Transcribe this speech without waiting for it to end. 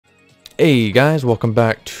Hey guys, welcome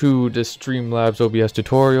back to this Streamlabs OBS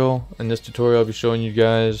tutorial. In this tutorial I'll be showing you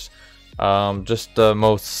guys just the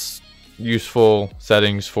most useful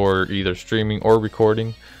settings for either streaming or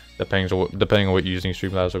recording, depending on what you're using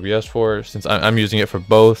Streamlabs OBS for. Since I'm using it for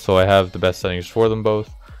both, so I have the best settings for them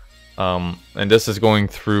both. And this is going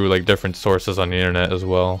through like different sources on the internet as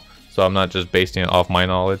well, so I'm not just basing it off my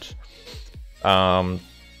knowledge. But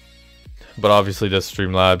obviously this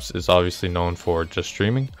Streamlabs is obviously known for just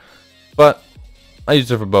streaming. But I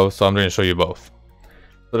use it for both, so I'm going to show you both.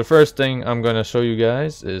 So the first thing I'm going to show you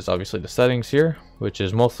guys is obviously the settings here, which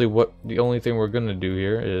is mostly the only thing we're going to do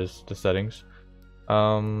here is the settings. Yeah,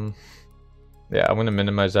 I'm going to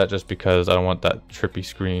minimize that just because I don't want that trippy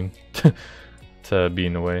screen to be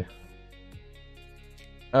in the way.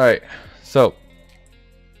 Alright, so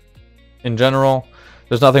in general,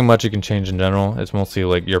 there's nothing much you can change in general. It's mostly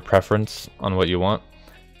like your preference on what you want.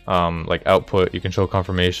 Like output, you can show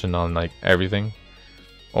confirmation on like everything,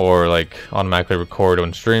 or like automatically record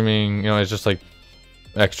when streaming. It's just like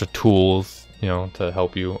extra tools, to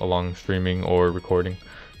help you along streaming or recording.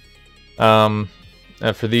 And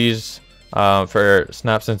for these, for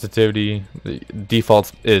snap sensitivity, the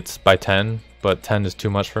default it's by 10, but 10 is too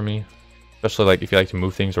much for me, especially like if you like to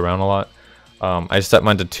move things around a lot. I set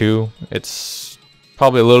mine to 2. It's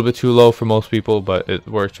probably a little bit too low for most people, but it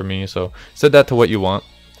works for me, so set that to what you want.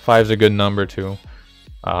 5 is a good number too,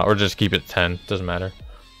 or just keep it 10, doesn't matter.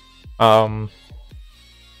 Alright,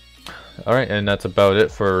 and that's about it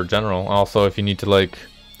for general. Also, if you need to like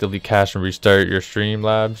delete cache and restart your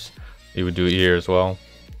Streamlabs, you would do it here as well.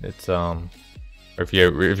 It's or if you're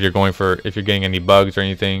getting any bugs or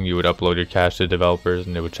anything, you would upload your cache to developers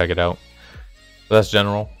and they would check it out. So that's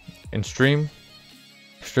general. In streaming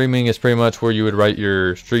is pretty much where you would write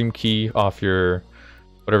your stream key off your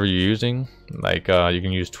whatever you're using. Like you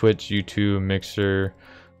can use Twitch, YouTube, Mixer,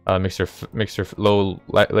 Mixer low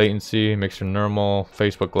latency, Mixer normal,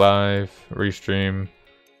 Facebook Live, Restream,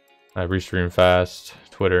 Restream fast,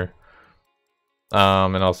 Twitter,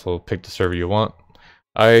 and also pick the server you want.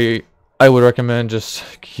 I would recommend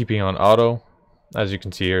just keeping on auto. As you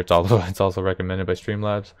can see here, it's also recommended by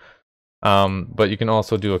Streamlabs. But you can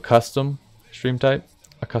also do a custom stream type,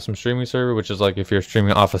 a custom streaming server, which is like if you're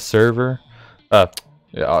streaming off a server, off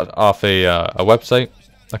a website,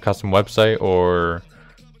 a custom website, or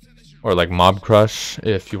like Mob Crush.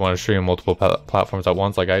 If you want to stream on multiple platforms at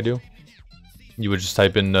once, like I do, you would just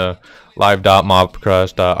type in the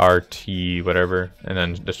live.mobcrush.rt whatever, and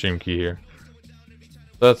then the stream key here.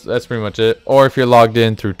 So that's pretty much it. Or if you're logged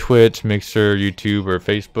in through Twitch, Mixer, YouTube, or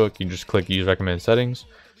Facebook, you just click use recommended settings,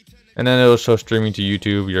 and then it'll show streaming to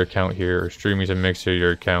YouTube, your account here, or streaming to Mixer,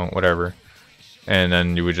 your account, whatever. And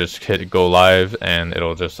then you would just hit go live and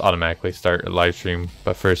it'll just automatically start a live stream.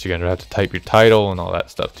 But first you're gonna have to type your title and all that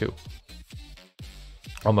stuff too.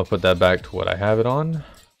 I'm gonna put that back to what I have it on.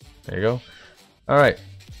 There you go. Alright.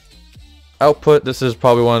 Output, this is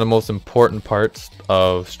probably one of the most important parts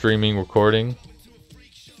of streaming recording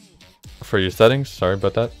for your settings. Sorry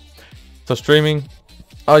about that. So streaming,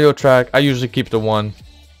 audio track, I usually keep the 1.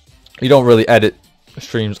 You don't really edit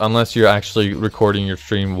streams unless you're actually recording your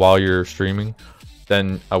stream while you're streaming.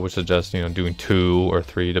 Then I would suggest doing 2 or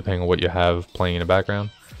 3 depending on what you have playing in the background.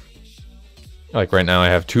 Like right now I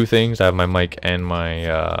have 2 things. I have my mic and my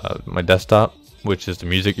my desktop, which is the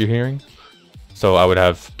music you're hearing. So I would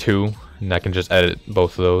have 2 and I can just edit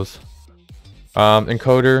both of those.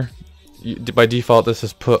 Encoder, by default this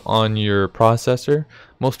is put on your processor.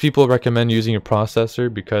 Most people recommend using a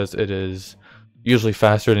processor because it is usually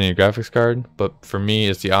faster than your graphics card, but for me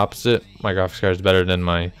it's the opposite. My graphics card is better than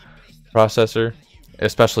my processor,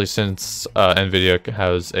 especially since Nvidia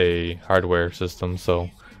has a hardware system, so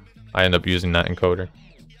I end up using that encoder.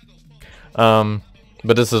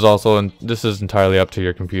 But this is entirely up to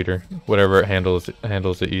your computer, whatever it handles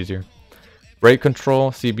it easier. Rate control,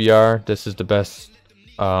 CBR, this is the best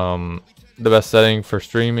setting for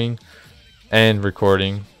streaming and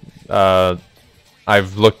recording.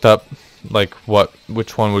 I've looked up like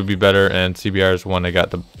which one would be better, and CBR is one I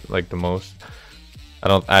got the most.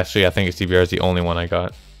 I think CBR is the only one I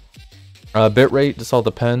got. Bitrate, this all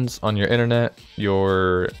depends on your internet,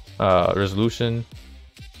 your resolution,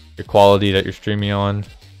 your quality that you're streaming on.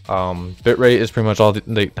 Bitrate is pretty much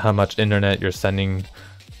how much internet you're sending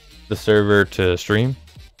the server to stream.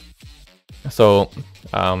 So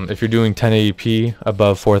if you're doing 1080p,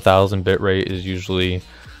 above 4000 bitrate is usually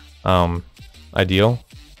ideal.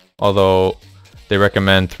 Although they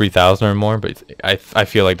recommend 3000 or more, but I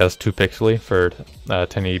feel like that's too pixely for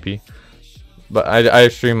 1080p. But I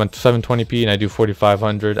stream on 720p and I do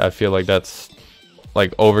 4500. I feel like that's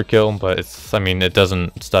like overkill, but it's, I mean, it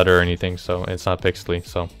doesn't stutter or anything, so it's not pixely.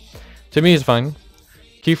 So to me, it's fine.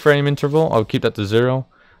 Keyframe interval, I'll keep that to 0.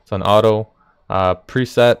 It's on auto.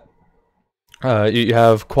 Preset. You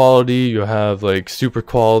have quality. You have like super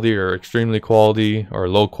quality or extremely quality or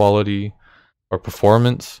low quality or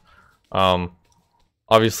performance.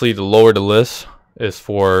 Obviously, the lower the list is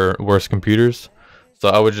for worse computers. So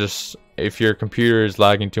I would just, if your computer is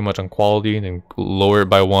lagging too much on quality, then lower it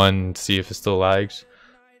by 1 and see if it still lags.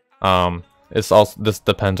 It's also, this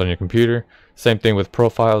depends on your computer. Same thing with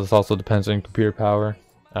profiles. This also depends on your computer power.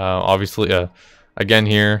 Obviously, again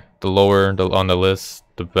here, the lower on the list,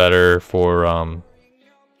 the better for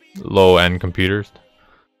low-end computers.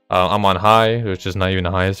 I'm on high, which is not even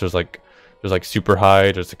the highest. There's like super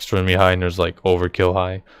high, there's extremely high, and there's like overkill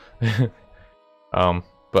high.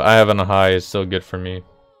 But I have it on high. It's still good for me.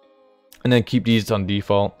 And then keep these on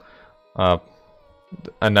default.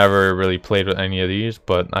 I never really played with any of these,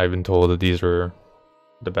 but I've been told that these were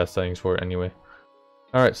the best settings for it anyway.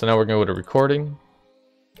 Alright, so now we're going to go to recording.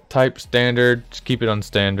 Type standard, just keep it on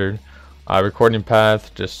standard. Recording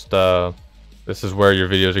path, just this is where your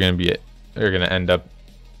videos are going to be, you're going to end up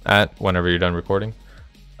at whenever you're done recording.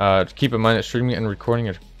 Keep in mind that streaming and recording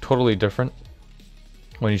are totally different.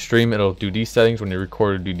 When you stream, it'll do these settings. When you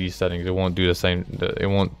record, it'll do these settings. It won't do the same. It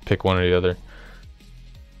won't pick one or the other.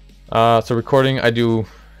 So recording, I do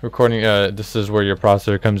recording. This is where your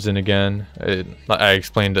processor comes in again. I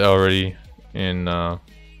explained it already in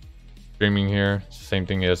streaming here. It's the same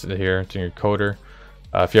thing as here. It's in your encoder.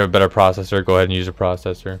 If you have a better processor, go ahead and use a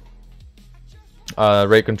processor.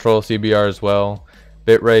 Rate control, CBR as well.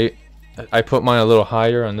 Bitrate. I put mine a little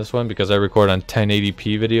higher on this one because I record on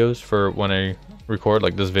 1080p videos for when I record,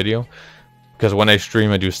 like this video. Because when I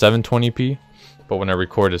stream, I do 720p, but when I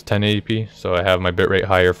record, it's 1080p. So I have my bitrate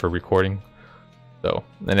higher for recording. So,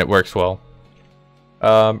 and it works well.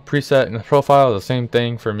 Preset and profile, the same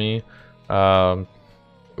thing for me.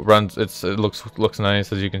 Runs, it looks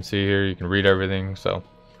nice, as you can see here. You can read everything, so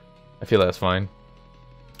I feel that's fine.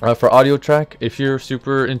 For audio track, if you're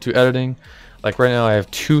super into editing, like right now I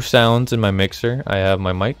have 2 sounds in my mixer. I have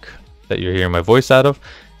my mic that you're hearing my voice out of,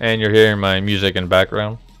 and you're hearing my music in the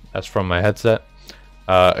background. That's from my headset.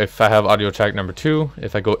 If I have audio track number 2,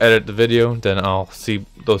 if I go edit the video, then I'll see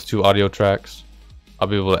those 2 audio tracks. I'll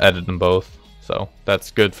be able to edit them both, so that's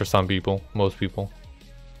good for some people, most people.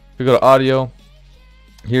 If we go to audio,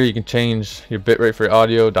 here you can change your bitrate for your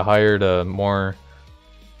audio. The higher, the more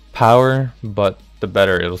power, but the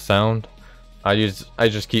better it'll sound. I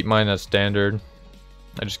just keep mine at standard.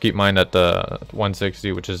 I just keep mine at the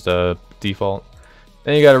 160, which is the default.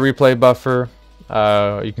 Then you got a replay buffer.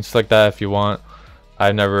 You can select that if you want.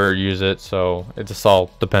 I never use it, so it just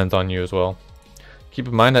all depends on you as well. Keep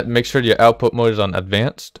in mind that make sure your output mode is on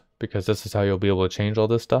advanced, because this is how you'll be able to change all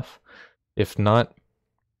this stuff. If not,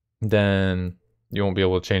 then you won't be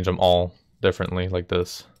able to change them all differently like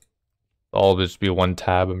this. All will just be one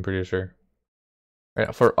tab, I'm pretty sure.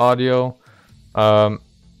 Right, for audio,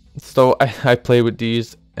 so I play with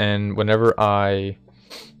these, and whenever I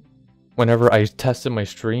tested my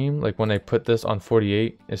stream, like when I put this on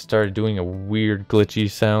 48, it started doing a weird glitchy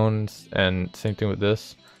sounds, and same thing with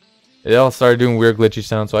this. It all started doing weird glitchy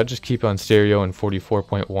sounds, so I just keep it on stereo in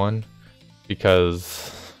 44.1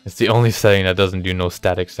 because it's the only setting that doesn't do no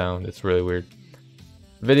static sound. It's really weird.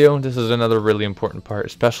 Video, this is another really important part,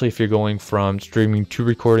 especially if you're going from streaming to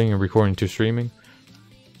recording and recording to streaming.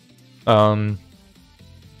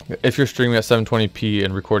 If you're streaming at 720p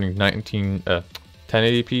and recording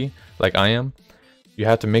 1080p like I am, you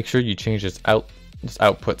have to make sure you change this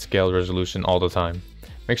output scale resolution all the time.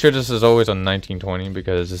 Make sure this is always on 1920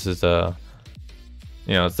 because this is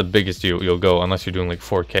it's the biggest you'll go unless you're doing like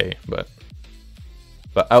 4K.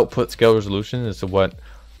 But output scale resolution is what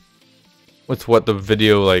the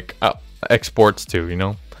video like exports to, you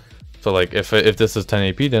know. So like if this is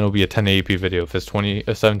 1080p, then it'll be a 1080p video. If it's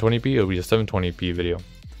 720p, it'll be a 720p video.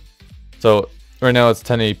 So right now it's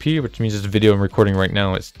 1080p, which means this video I'm recording right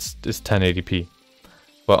now is 1080p.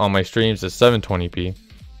 But on my streams it's 720p.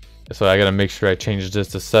 So I gotta make sure I change this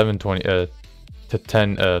to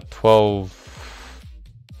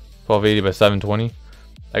 1280 by 720.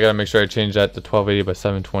 I gotta make sure I change that to 1280 by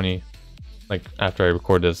 720, like after I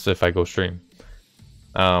record this if I go stream.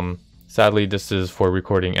 Sadly, this is for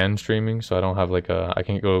recording and streaming, so I don't have like I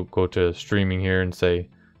can't go to streaming here and say,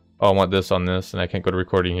 oh, I want this on this, and I can't go to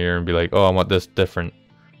recording here and be like, oh, I want this different.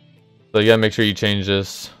 So you gotta make sure you change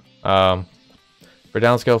this. For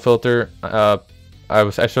downscale filter, I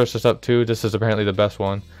searched this up too. This is apparently the best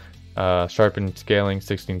one. Sharpen scaling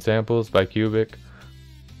 16 samples by cubic.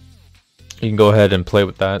 You can go ahead and play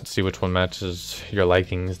with that, see which one matches your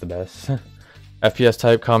likings the best. FPS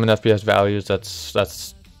type, common FPS values. That's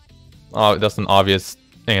an obvious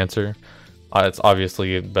answer. It's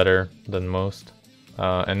obviously better than most.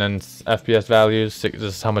 And then FPS values. This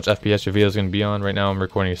is how much FPS your video is going to be on. Right now I'm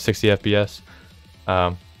recording 60 FPS,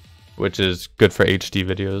 which is good for HD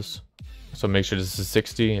videos. So make sure this is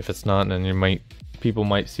 60. If it's not, then people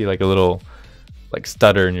might see like a little like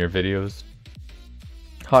stutter in your videos.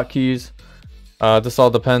 Hotkeys. This all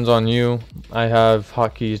depends on you. I have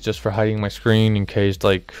hotkeys just for hiding my screen in case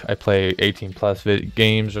like I play 18+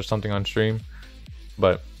 games or something on stream.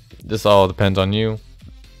 But this all depends on you.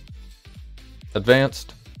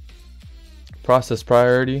 Advanced. Process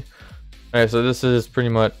priority. Alright, so this is pretty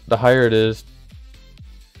much the higher it is.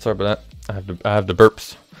 Sorry about that. I have the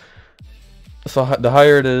burps. So the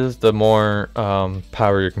higher it is, the more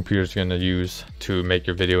power your computer is going to use to make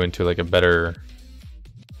your video into like a better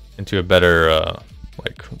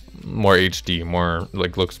like more HD, more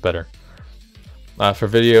like looks better. For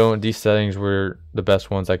video, these settings were the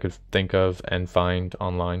best ones I could think of and find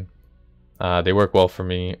online. They work well for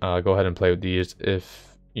me. Go ahead and play with these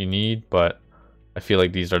if you need, but I feel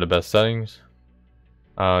like these are the best settings.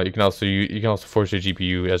 You can also force your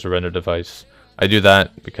GPU as a render device. I do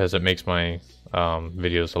that because it makes my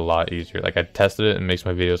videos a lot easier. Like I tested it and it makes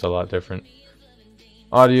my videos a lot different.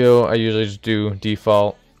 Audio, I usually just do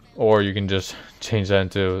default, or you can just change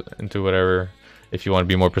that into whatever if you want to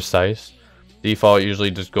be more precise. Default usually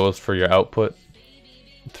just goes for your output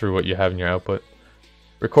through what you have in your output.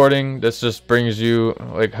 Recording, this just brings you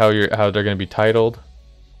like how they're going to be titled.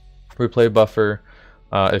 Replay buffer,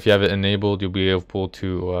 if you have it enabled, you'll be able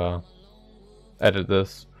to edit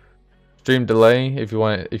this. Stream delay, if you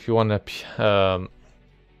want to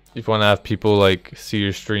have people like see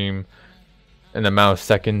your stream an amount of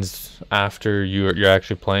seconds after you're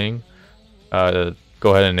actually playing, go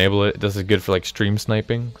ahead and enable it. This is good for like stream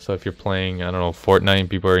sniping. So if you're playing, I don't know, Fortnite and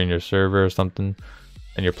people are in your server or something,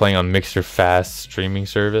 and you're playing on Mixer fast streaming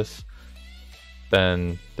service,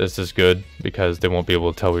 then this is good because they won't be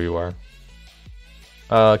able to tell where you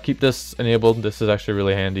are. Keep this enabled. This is actually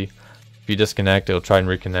really handy. If you disconnect, it'll try and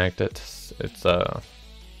reconnect. It's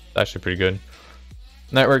actually pretty good.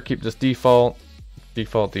 Network, keep this default.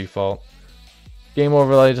 Default. Game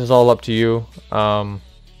overlays is all up to you.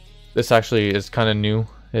 This actually is kind of new.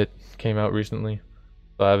 It came out recently,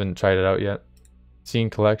 so I haven't tried it out yet. Scene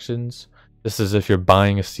collections. This is if you're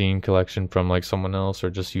buying a scene collection from like someone else or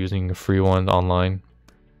just using a free one online.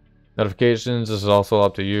 Notifications, this is also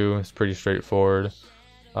up to you. It's pretty straightforward.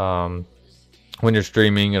 When you're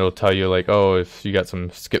streaming, it'll tell you like, oh, if you got some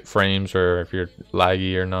skip frames or if you're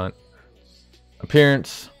laggy or not.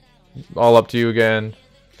 Appearance, all up to you again.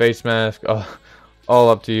 Face mask, all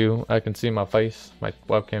up to you. I can see my face. My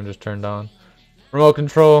webcam just turned on. Remote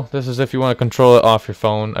control, this is if you want to control it off your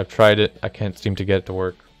phone. I've tried it. I can't seem to get it to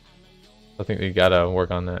work. I think we gotta work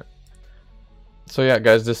on that. So yeah,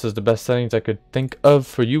 guys, this is the best settings I could think of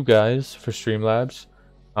for you guys for Streamlabs.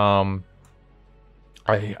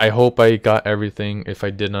 I hope I got everything. If I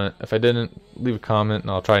didn't, leave a comment and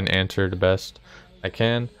I'll try and answer the best I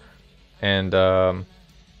can. And I'd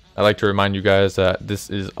like to remind you guys that this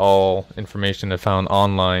is all information I found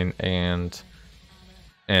online and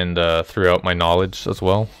throughout my knowledge as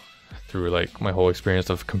well, through like my whole experience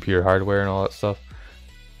of computer hardware and all that stuff.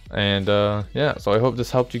 And yeah, so I hope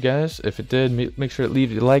this helped you guys. If it did, make sure to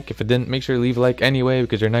leave a like. If it didn't, make sure to leave a like anyway,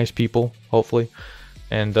 because you're nice people, hopefully.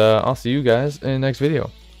 And I'll see you guys in the next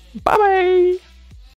video. Bye bye.